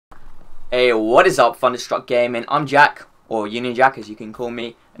Hey, what is up, ThunderStruckGaming? I'm Jack, or Union Jack as you can call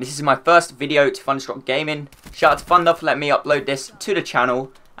me, and this is my first video to ThunderStruckGaming. Shout out to Thunder for letting me upload this to the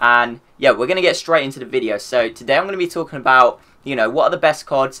channel, and yeah, we're going to get straight into the video. So today I'm going to be talking about, what are the best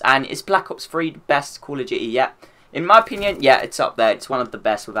CODs, and is Black Ops 3 the best Call of Duty yet? In my opinion, yeah, it's up there. It's one of the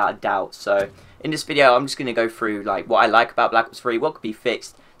best without a doubt. So in this video, I'm just going to go through what I like about Black Ops 3, what could be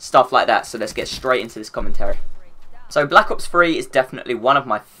fixed, stuff like that. So let's get straight into this commentary. So Black Ops 3 is definitely one of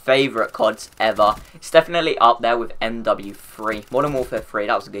my favourite CODs ever. It's definitely up there with MW3. Modern Warfare 3,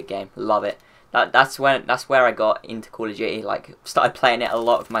 that was a good game. Love it. That's where I got into Call of Duty, started playing it a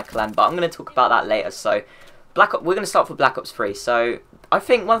lot with my clan, but I'm going to talk about that later. So we're going to start with Black Ops 3. So I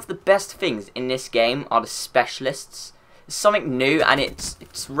think one of the best things in this game are the specialists. It's something new and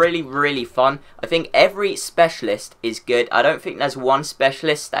it's really, really fun. I think every specialist is good. I don't think there's one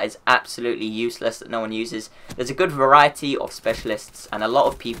specialist that is absolutely useless that no one uses. There's a good variety of specialists and a lot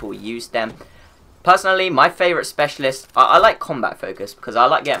of people use them. Personally, my favourite specialist, I like combat focus because I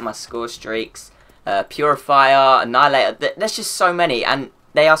like getting my score streaks, Purifier, Annihilator. There's just so many and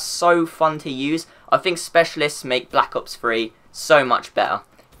they are so fun to use. I think specialists make Black Ops 3 so much better.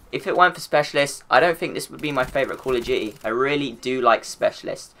 If it weren't for specialists, I don't think this would be my favourite Call of Duty. I really do like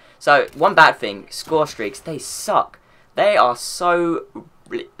specialists. So, one bad thing, score streaks, they suck. They are so...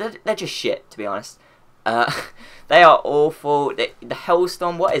 They're just shit, to be honest. They are awful. The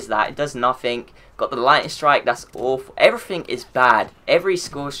Hellstorm, what is that? It does nothing. Got the Lightning Strike, that's awful. Everything is bad. Every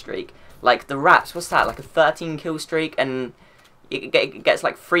score streak. Like the Raps, what's that? Like a 13 kill streak, and it gets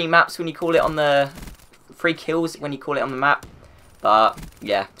like 3 maps when you call it on the... 3 kills when you call it on the map. But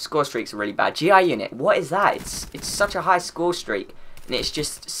yeah, score streaks are really bad. GI unit, what is that? It's such a high score streak, and it's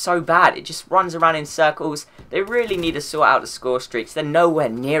just so bad. It just runs around in circles. They really need to sort out the score streaks. They're nowhere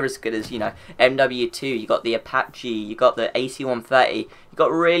near as good as, MW2. You got the Apache, you got the AC-130. You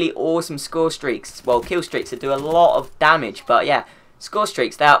got really awesome score streaks. Well, kill streaks that do a lot of damage, but yeah, score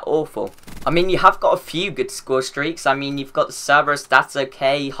streaks, they are awful. I mean, you have got a few good score streaks. I mean, you've got the Cerberus, that's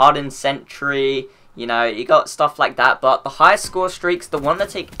okay. Hardened Sentry. You got stuff like that, but the highest score streaks, the one that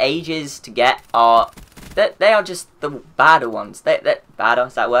take ages to get, they are just the badder ones. They're badder,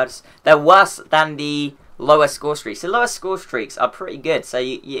 is that worse? They're worse than the lower score streaks. The lower score streaks are pretty good. So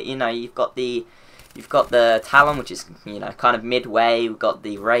you've got the Talon, which is kind of midway. We've got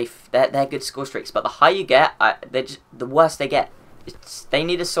the Wraith. They're good score streaks, but the higher you get, the worse they get. They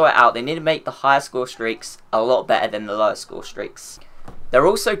need to sort it out. They need to make the higher score streaks a lot better than the lower score streaks. They're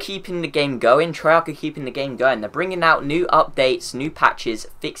also keeping the game going. Treyarch are keeping the game going. They're bringing out new updates, new patches,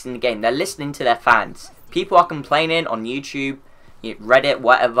 fixing the game. They're listening to their fans. People are complaining on YouTube, Reddit,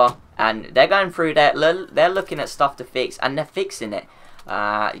 whatever, and they're going through that. They're looking at stuff to fix, and they're fixing it.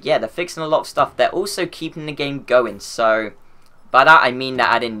 Yeah, they're fixing a lot of stuff. They're also keeping the game going. So, by that I mean they're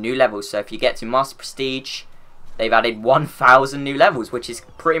adding new levels. So if you get to Master Prestige, they've added 1,000 new levels, which is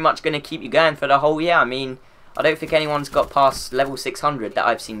pretty much going to keep you going for the whole year. I mean, I don't think anyone's got past level 600 that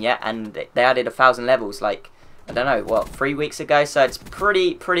I've seen yet, and they added 1,000 levels, I don't know, what, 3 weeks ago, so it's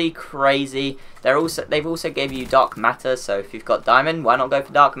pretty crazy. They've also gave you Dark Matter, so if you've got Diamond, why not go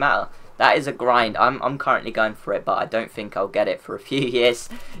for Dark Matter? That is a grind. I'm currently going for it, but I don't think I'll get it for a few years.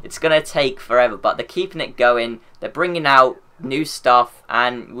 It's gonna take forever, but they're keeping it going. They're bringing out new stuff,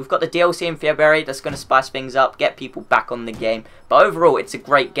 and we've got the DLC in February that's gonna spice things up, get people back on the game. But overall, it's a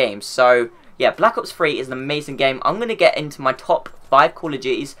great game, so yeah, Black Ops 3 is an amazing game. I'm going to get into my top 5 Call of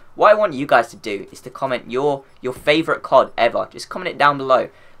Duties. What I want you guys to do is to comment your favourite COD ever. Just comment it down below.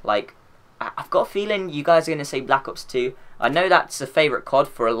 I've got a feeling you guys are going to say Black Ops 2. I know that's a favourite COD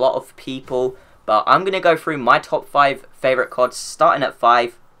for a lot of people, but I'm going to go through my top 5 favourite CODs, starting at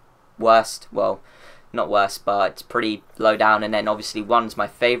 5. Worst, well, not worst, but it's pretty low down, and then obviously 1's my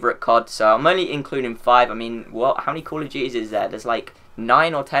favourite COD, so I'm only including 5. I mean, how many Call of Duties is there? There's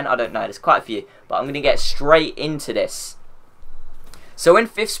 9 or 10, I don't know, there's quite a few, but I'm going to get straight into this. So in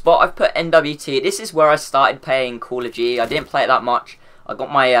 5th spot, I've put MW2. This is where I started playing Call of Duty. I didn't play it that much. I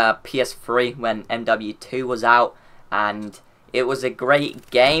got my PS3 when MW2 was out, and it was a great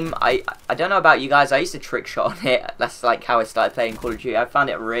game. I don't know about you guys, I used to trick shot on it. That's how I started playing Call of Duty. I found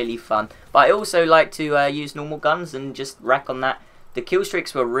it really fun, but I also like to use normal guns and just wreck on that. The kill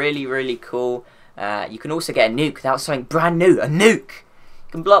streaks were really cool. You can also get a nuke. That was something brand new. A nuke.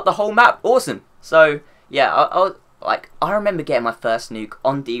 You can blow up the whole map. Awesome. So yeah, I remember getting my first nuke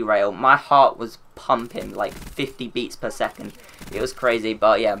on derail. My heart was pumping 50 beats per second. It was crazy.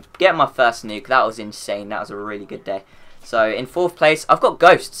 But yeah, getting my first nuke, that was insane. That was a really good day. So in 4th place, I've got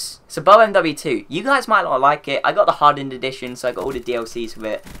Ghosts. It's above MW2. You guys might not like it. I got the hardened edition, so I got all the DLCs with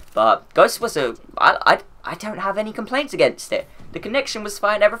it. But Ghosts was I don't have any complaints against it. The connection was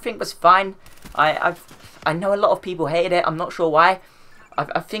fine. Everything was fine. I know a lot of people hated it. I'm not sure why.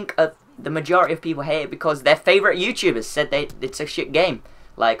 I think the majority of people hate it because their favorite YouTubers said it's a shit game.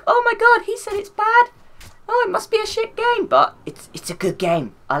 Like, oh my god, he said it's bad. Oh, it must be a shit game, but it's a good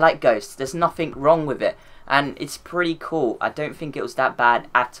game. I like Ghosts. There's nothing wrong with it, and it's pretty cool. I don't think it was that bad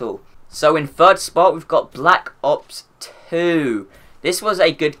at all. So in third spot, we've got Black Ops 2. This was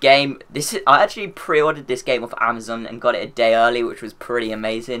a good game. I actually pre-ordered this game off Amazon and got it a day early, which was pretty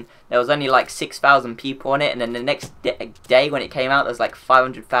amazing. There was only like 6,000 people on it, and then the next day when it came out, there was like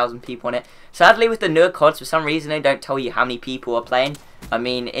 500,000 people on it. Sadly, with the newer CODs, for some reason, they don't tell you how many people are playing. I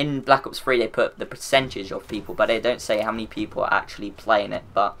mean, in Black Ops 3, they put the percentage of people, but they don't say how many people are actually playing it.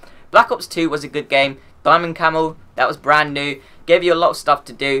 But Black Ops 2 was a good game. Diamond Camel, that was brand new. Gave you a lot of stuff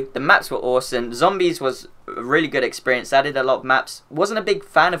to do. The maps were awesome. Zombies was a really good experience. Added a lot of maps. Wasn't a big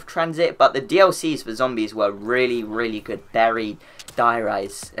fan of Transit, but the DLCs for Zombies were really, really good. Buried, Die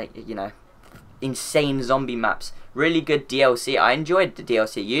Rise, you know, insane zombie maps. Really good DLC. I enjoyed the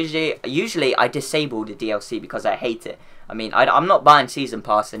DLC. Usually I disable the DLC because I hate it. I mean, I'm not buying Season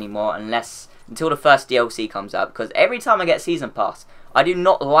Pass anymore until the first DLC comes out, because every time I get Season Pass, I do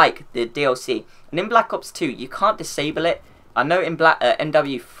not like the DLC. And in Black Ops 2, you can't disable it. I know in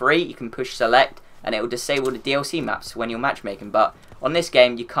MW3 you can push select and it will disable the DLC maps when you're matchmaking, but on this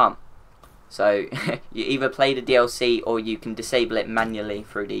game you can't. So you either play the DLC or you can disable it manually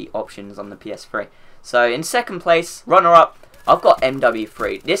through the options on the PS3. So in second place, runner-up, I've got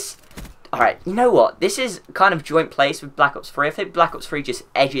MW3. Alright, you know what? This is kind of joint place with Black Ops 3. I think Black Ops 3 just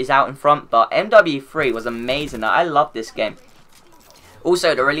edges out in front, but MW3 was amazing. I love this game.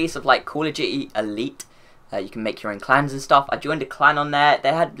 Also, the release of like Call of Duty Elite. You can make your own clans and stuff. I joined a clan on there.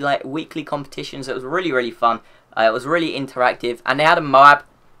 They had like weekly competitions. It was really, really fun. It was really interactive. And they had a Moab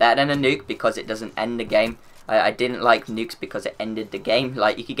better than a nuke because it doesn't end the game. I didn't like nukes because it ended the game.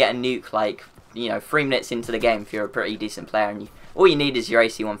 Like, you could get a nuke like, you know, 3 minutes into the game if you're a pretty decent player. And all you need is your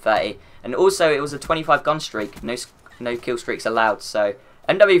AC-130. And also, it was a 25 gun streak. No kill streaks allowed. So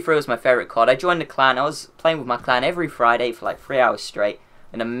MW3 was my favourite COD. I joined the clan. I was playing with my clan every Friday for like 3 hours straight.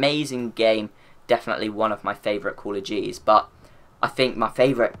 An amazing game. Definitely one of my favourite Call of Duties, but I think my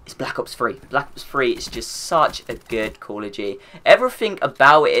favourite is Black Ops 3. Black Ops 3 is just such a good Call of Duty. Everything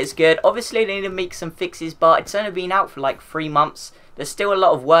about it is good. Obviously they need to make some fixes, but it's only been out for like 3 months. There's still a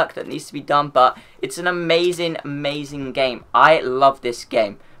lot of work that needs to be done, but it's an amazing, amazing game. I love this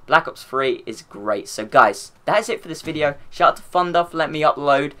game. Black Ops 3 is great. So guys, that is it for this video. Shout out to Thunder for letting me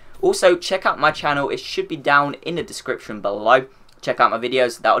upload. Also, check out my channel. It should be down in the description below. Check out my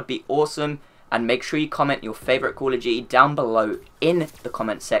videos. That would be awesome. And make sure you comment your favourite Call of Duty down below in the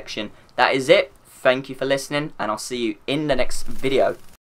comment section. That is it. Thank you for listening, and I'll see you in the next video.